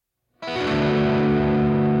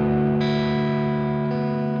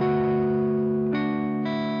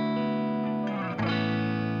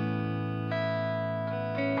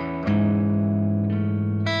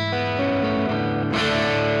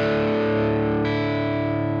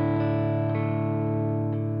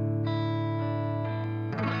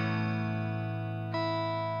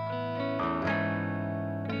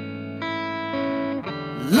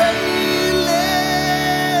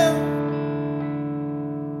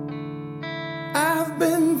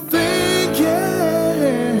been thinking,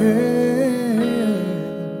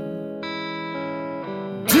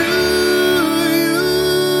 do you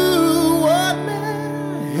want me?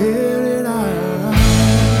 Hear it out,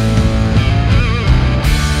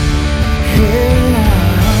 hear it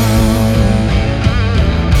out.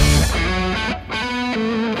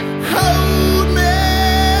 Hold me,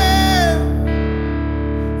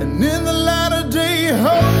 and in the light of day,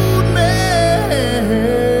 hold me.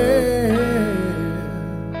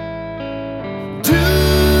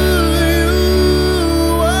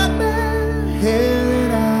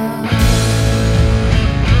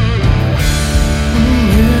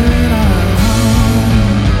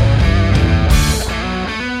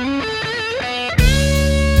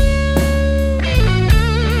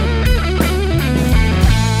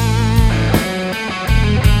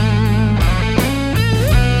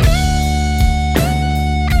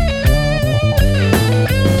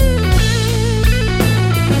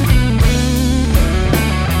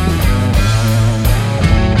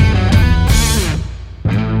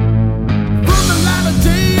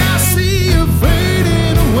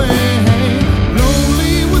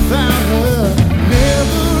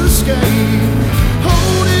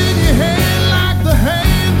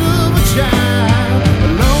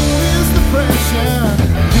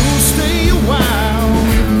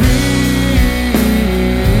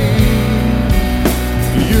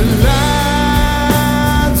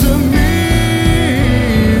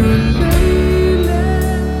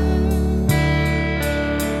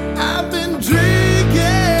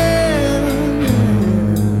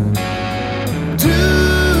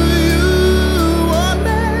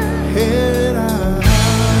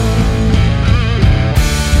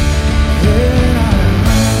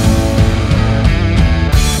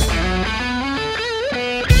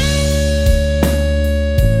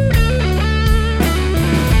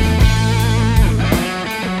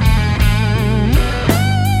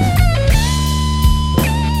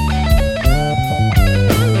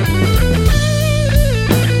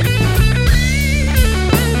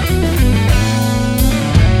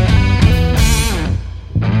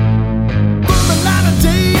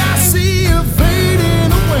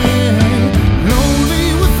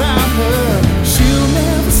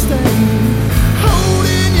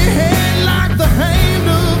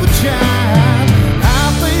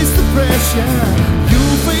 You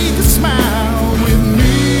fake a smile with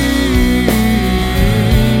me.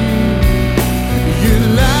 You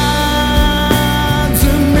lied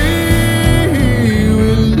to me.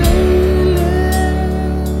 Well, lately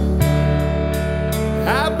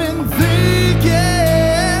I've been